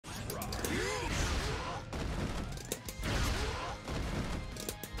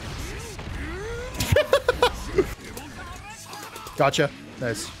Gotcha.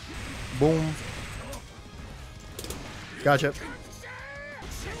 Nice. Boom. Gotcha.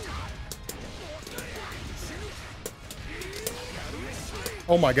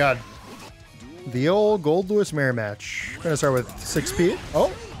 Oh my god. The old Goldlewis mirror match. Gonna start with 6P.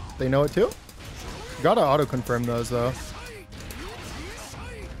 Oh, they know it too? Gotta auto-confirm those though.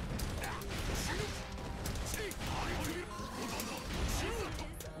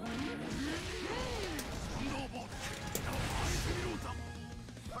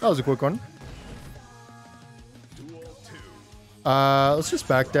 That was a quick one. Let's just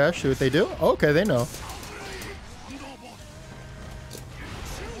backdash, see what they do. Okay, they know.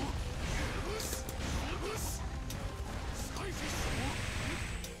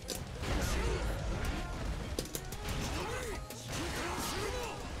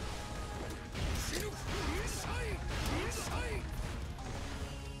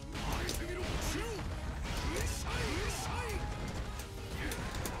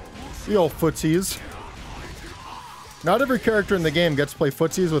 The old footsies. Not every character in the game gets to play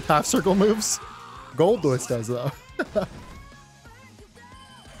footsies with half circle moves. Goldlewis does though.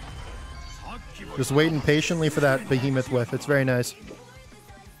 Just waiting patiently for that behemoth whiff. It's very nice.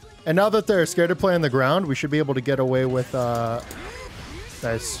 And now that they're scared to play on the ground, we should be able to get away with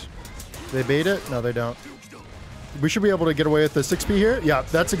nice. They bait it? No, they don't. We should be able to get away with the 6P here. Yeah,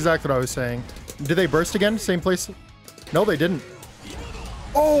 that's exactly what I was saying. Did they burst again? Same place? No, they didn't.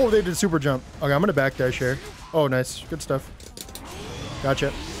 Oh, they did super jump. Okay, I'm gonna backdash here. Oh, nice. Good stuff.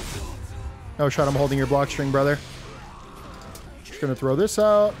 Gotcha. No shot, I'm holding your block string, brother. Just gonna throw this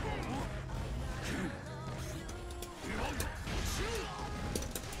out.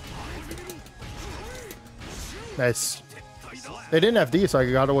 Nice. They didn't FD, so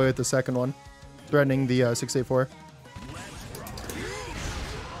I got away with the second one. Threatening the 684.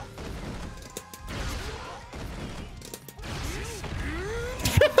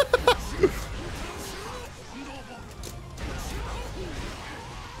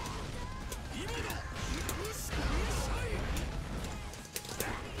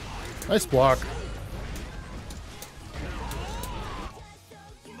 Nice block.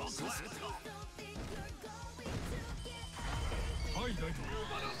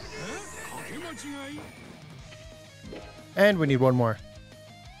 And we need one more.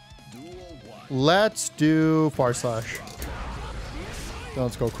 Let's do far slash. Now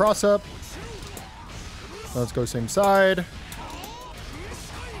let's go cross up. Now let's go same side.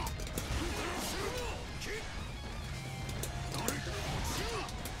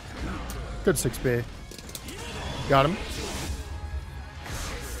 Good 6B. Got him.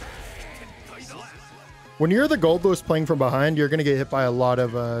 When you're the Goldlewis playing from behind, you're going to get hit by a lot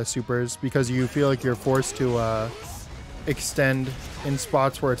of supers because you feel like you're forced to extend in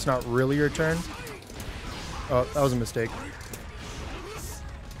spots where it's not really your turn. Oh, that was a mistake.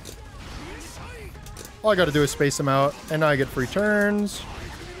 All I got to do is space them out, and now I get free turns.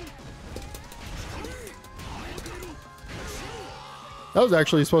 That was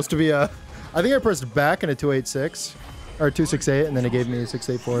actually supposed to be a... I think I pressed back in a 286 or 268, and then it gave me a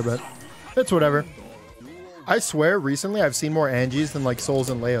 684, but it's whatever. I swear, recently I've seen more Anjis than like Souls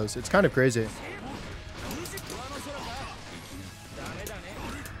and Leos. It's kind of crazy.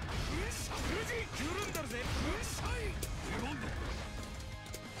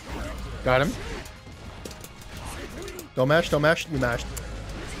 Got him. Don't mash, don't mash. You mashed.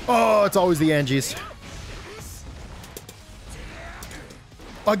 Oh, it's always the Anjis.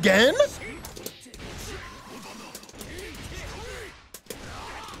 Again?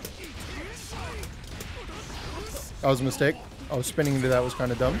 That was a mistake. Oh, spinning into that was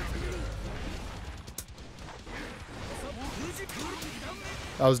kind of dumb.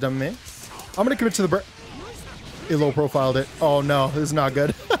 That was dumb of me. I'm going to commit to the break. He low profiled it. Oh no, this is not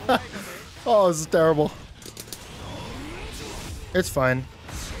good. Oh, this is terrible. It's fine.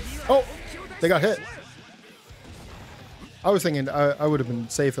 Oh, they got hit. I was thinking I would have been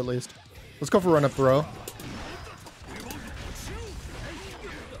safe at least. Let's go for run up throw.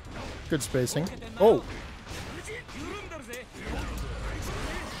 Good spacing. Oh.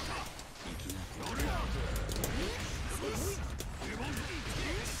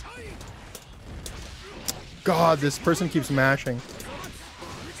 God, this person keeps mashing.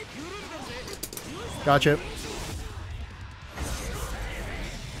 Gotcha.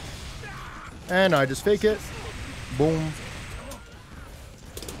 And I just fake it. Boom.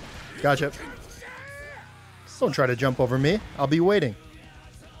 Gotcha. Don't try to jump over me. I'll be waiting.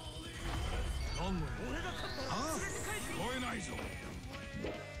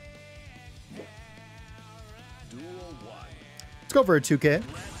 Let's go for a 2K.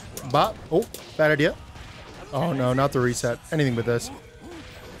 Bop. Oh, bad idea. Oh no, not the reset. Anything but this.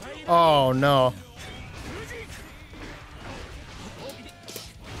 Oh no.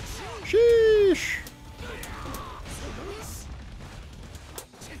 Sheesh.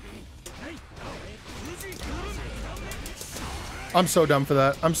 I'm so dumb for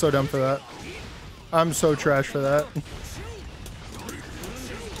that. I'm so dumb for that. I'm so trash for that.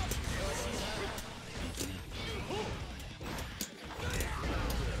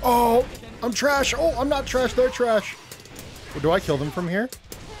 Oh, I'm trash. Oh, I'm not trash. They're trash. Well, do I kill them from here?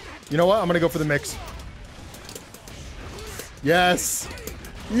 You know what? I'm going to go for the mix. Yes.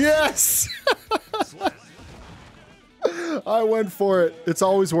 Yes. I went for it. It's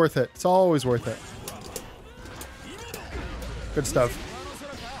always worth it. It's always worth it. Good stuff.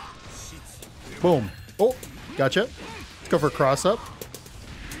 Boom. Oh, gotcha. Let's go for a cross up.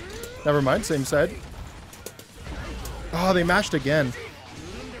 Never mind. Same side. Oh, they mashed again.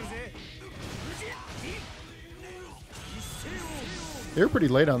 They were pretty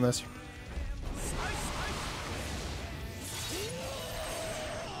late on this.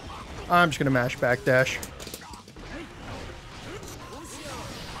 I'm just going to mash backdash.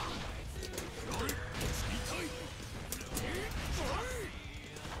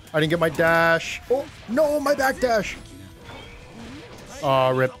 I didn't get my dash. Oh, no, my backdash. Aw,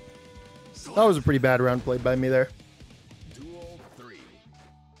 rip. That was a pretty bad round played by me there.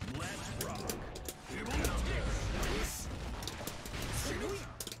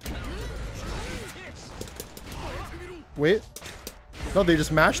 Wait. No, they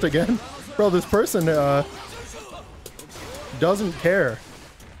just mashed again. Bro, this person doesn't care.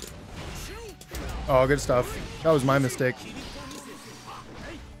 Oh, good stuff. That was my mistake.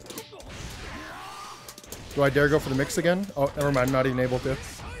 Do I dare go for the mix again? Oh, never mind. Not even able to.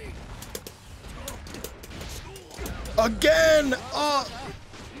 Again! Oh!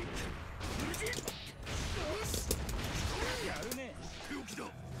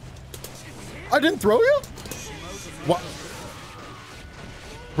 I didn't throw you? What?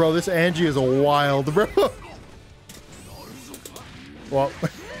 Bro, this Anji is a wild, bro. Well,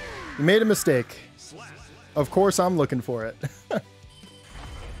 you made a mistake. Of course I'm looking for it.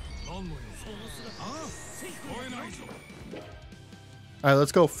 Alright,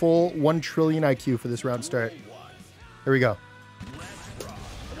 let's go full 1 trillion IQ for this round start. Here we go.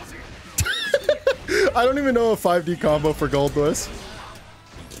 I don't even know a 5D combo for Goldlewis.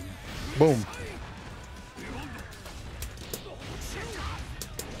 Boom.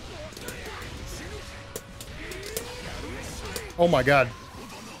 Oh my god.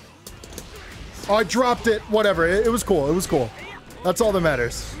 Oh, I dropped it. Whatever. It was cool. It was cool. That's all that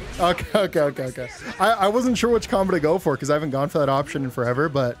matters. Okay. I wasn't sure which combo to go for because I haven't gone for that option in forever,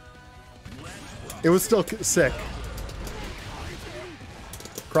 but it was still sick.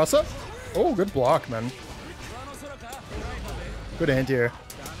 Cross up? Oh, good block, man. Good anti-air.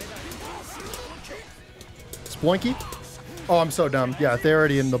 Sploinky? Oh, I'm so dumb. Yeah, they're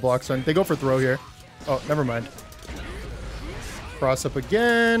already in the block zone. They go for throw here. Oh, never mind. Cross up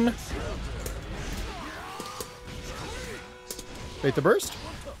again. Bait the burst?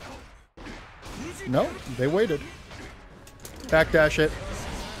 No, they waited. Backdash it.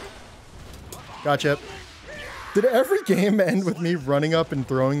 Gotcha. Did every game end with me running up and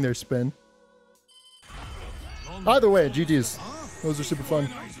throwing their spin? Either way, GG's. Those are super fun.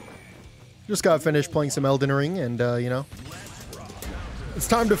 Just got finished playing some Elden Ring and, you know. It's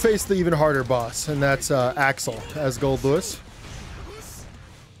time to face the even harder boss, and that's Axel as Goldlewis.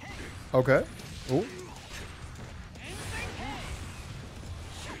 Okay. Ooh.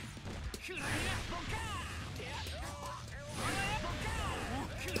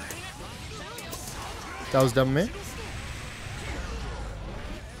 That was dumb of me.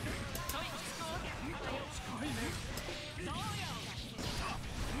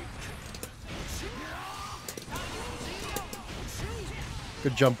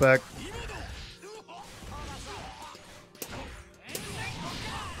 Good jump back.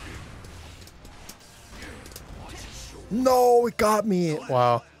 No, it got me.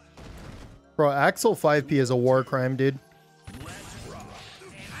 Wow. Bro, Axel 5P is a war crime, dude.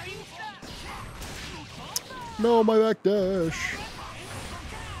 No, my backdash.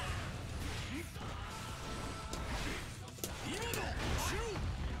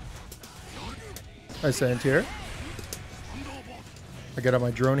 Nice anti-air. I get on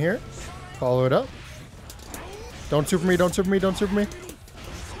my drone here. Follow it up. Don't super me, don't super me, don't super me.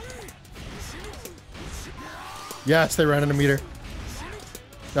 Yes, they ran in a meter.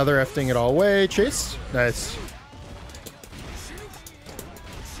 Now they're F-ing it all away. Chase. Nice.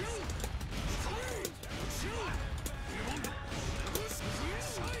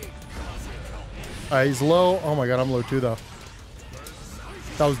 Alright, he's low. Oh my god, I'm low too though.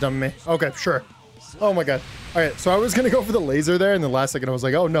 That was dumb of me. Okay, sure. Oh my god. Alright, so I was gonna go for the laser there, and the last second I was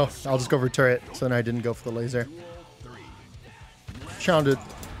like, oh no, I'll just go for turret. So then I didn't go for the laser. Challenged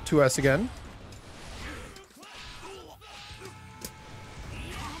 2S again.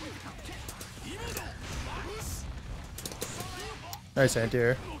 Nice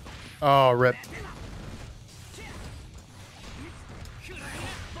anti-air. Oh, rip.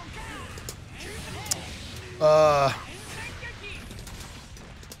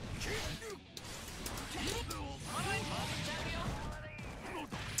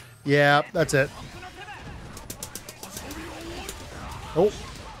 Yeah, that's it. Oh.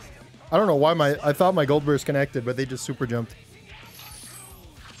 I don't know why I thought my gold burst connected, but they just super jumped.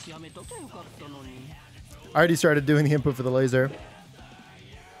 I already started doing the input for the laser.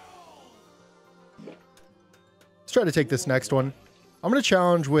 Let's try to take this next one. I'm going to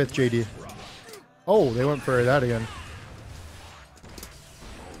challenge with JD. Oh, they went for that again.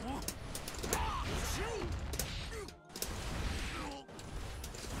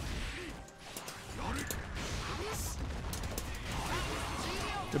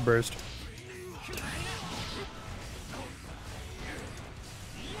 Good burst.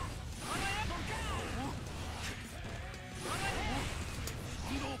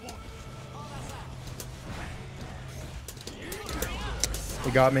 He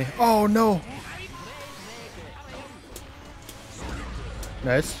got me. Oh no.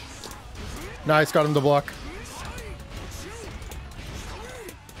 Nice. Nice, got him to block.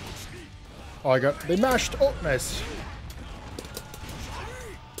 Oh, they mashed. Oh, nice.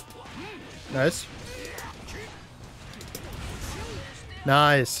 Nice.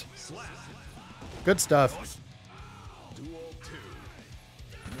 Nice. Good stuff.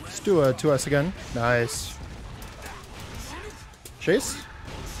 Let's do a 2S again. Nice. Chase.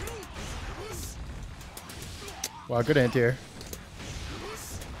 Wow, good anti-air.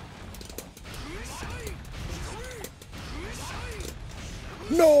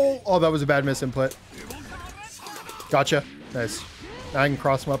 No! Oh, that was a bad miss input. Gotcha. Nice. Now I can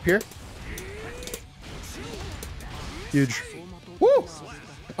cross him up here. Huge. Woo!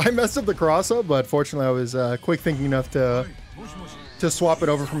 I messed up the cross up, but fortunately I was quick thinking enough to swap it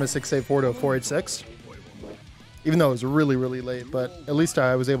over from a 684 to a 486. Even though it was really, really late, but at least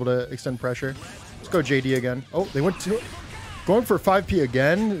I was able to extend pressure. Let's go JD again. Oh, they went to... Going for 5P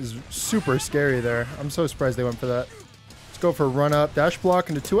again is super scary there. I'm so surprised they went for that. Let's go for run up, dash block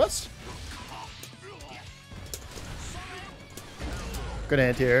into 2S. Good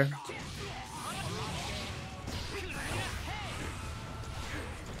anti-air.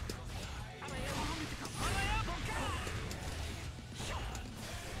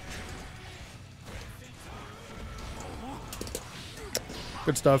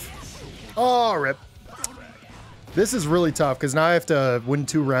 Good stuff. Oh, rip. This is really tough because now I have to win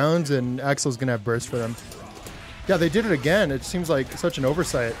 2 rounds and Axel's going to have burst for them. Yeah, they did it again. It seems like such an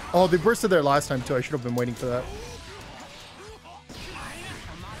oversight. Oh, they bursted there last time too. I should have been waiting for that.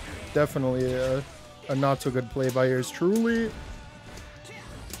 Definitely a not so good play by yours truly.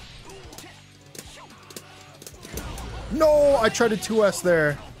 No, I tried a 2S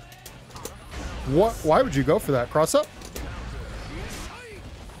there. What? Why would you go for that? Cross up?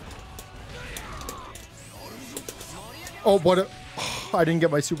 Oh, what a... Oh, I didn't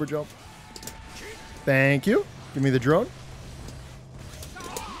get my super jump. Thank you. Give me the drone.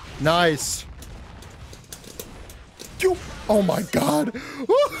 Nice. Oh my god.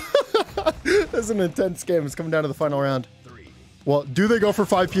 This is an intense game. It's coming down to the final round. Well, do they go for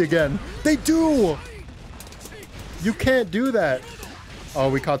 5P again? They do! You can't do that. Oh,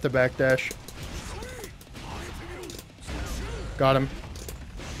 we caught the backdash. Got him.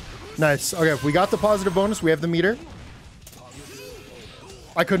 Nice. Okay, we got the positive bonus. We have the meter.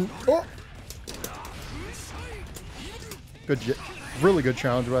 I couldn't. Oh! Good. Really good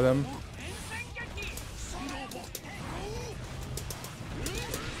challenge by them.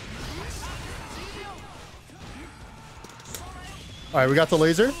 All right, we got the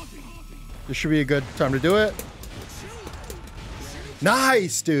laser. This should be a good time to do it.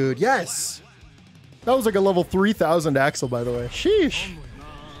 Nice, dude. Yes. That was like a level 3000 Axel, by the way. Sheesh.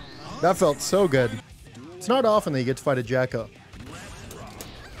 That felt so good. It's not often that you get to fight a Jacko.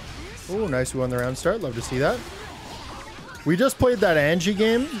 Oh, nice. We won the round start. Love to see that. We just played that Anji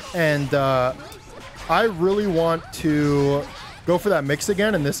game, and I really want to go for that mix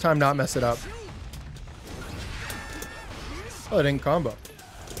again, and this time not mess it up. Oh, I didn't combo.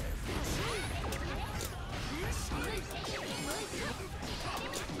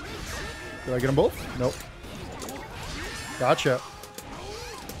 Did I get them both? Nope. Gotcha.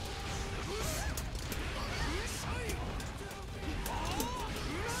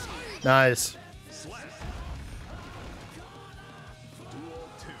 Nice.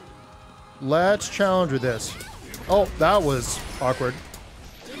 Let's challenge with this. Oh, that was awkward.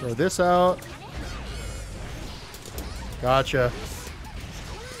 Throw this out. Gotcha.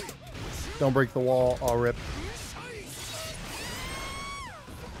 Don't break the wall. I'll rip.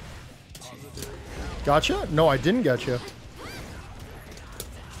 Gotcha? No, I didn't get you.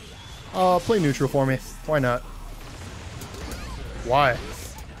 Play neutral for me. Why not? Why?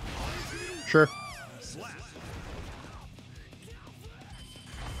 Sure.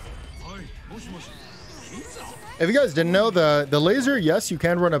 If you guys didn't know, the laser, yes, you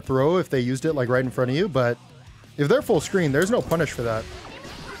can run up throw if they used it like right in front of you, but if they're full screen, there's no punish for that.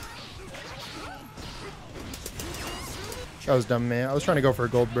 That was dumb, man. I was trying to go for a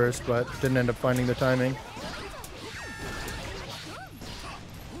gold burst, but didn't end up finding the timing.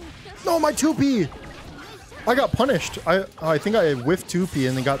 No, my 2P! I got punished. I think I whiffed 2P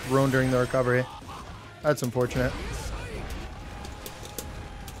and then got thrown during the recovery. That's unfortunate.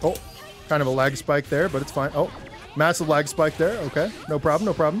 Oh, kind of a lag spike there, but it's fine. Oh, massive lag spike there. Okay, no problem,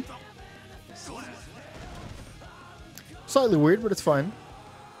 no problem. Slightly weird, but it's fine.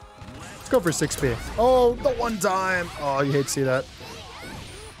 Let's go for 6P. Oh, the one time. Oh, you hate to see that.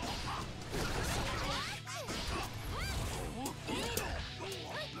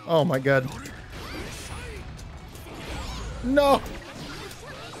 Oh my god. No.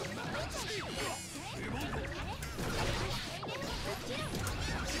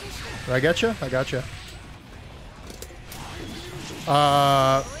 Did I get you? I got you.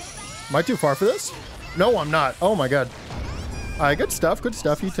 Am I too far for this? No, I'm not. Oh my god. All right, good stuff. Good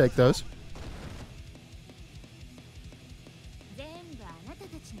stuff. You take those.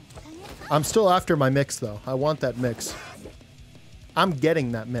 I'm still after my mix, though. I want that mix. I'm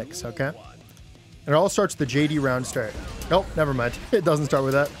getting that mix, okay? It all starts the JD round start. Nope, never mind. It doesn't start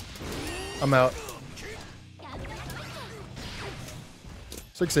with that. I'm out.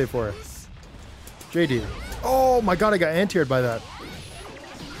 6A for it. JD. Oh my god, I got anti-aired by that.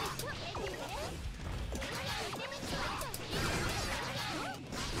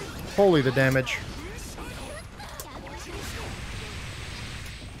 Holy the damage.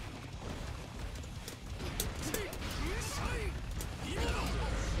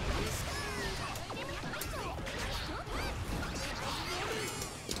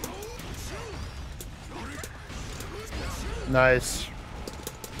 Nice.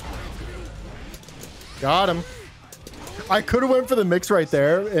 Got him. I could have went for the mix right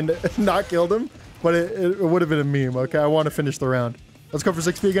there and not killed him, but it would have been a meme. Okay, I want to finish the round. Let's go for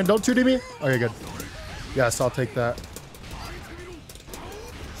 6P again. Don't 2D me. Okay, good. Yes, I'll take that.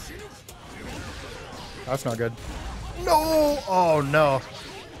 That's not good. No! Oh, no.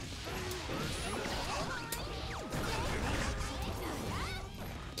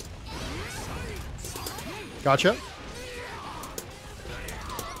 Gotcha.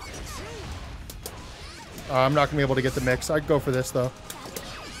 I'm not going to be able to get the mix. I'd go for this, though.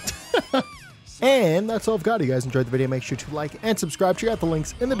 And that's all I've got. If you guys enjoyed the video, make sure to like and subscribe. Check out the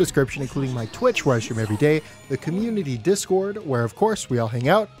links in the description, including my Twitch, where I stream every day, the community Discord, where, of course, we all hang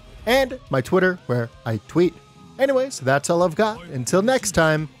out, and my Twitter, where I tweet. Anyways, that's all I've got. Until next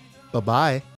time, bye-bye.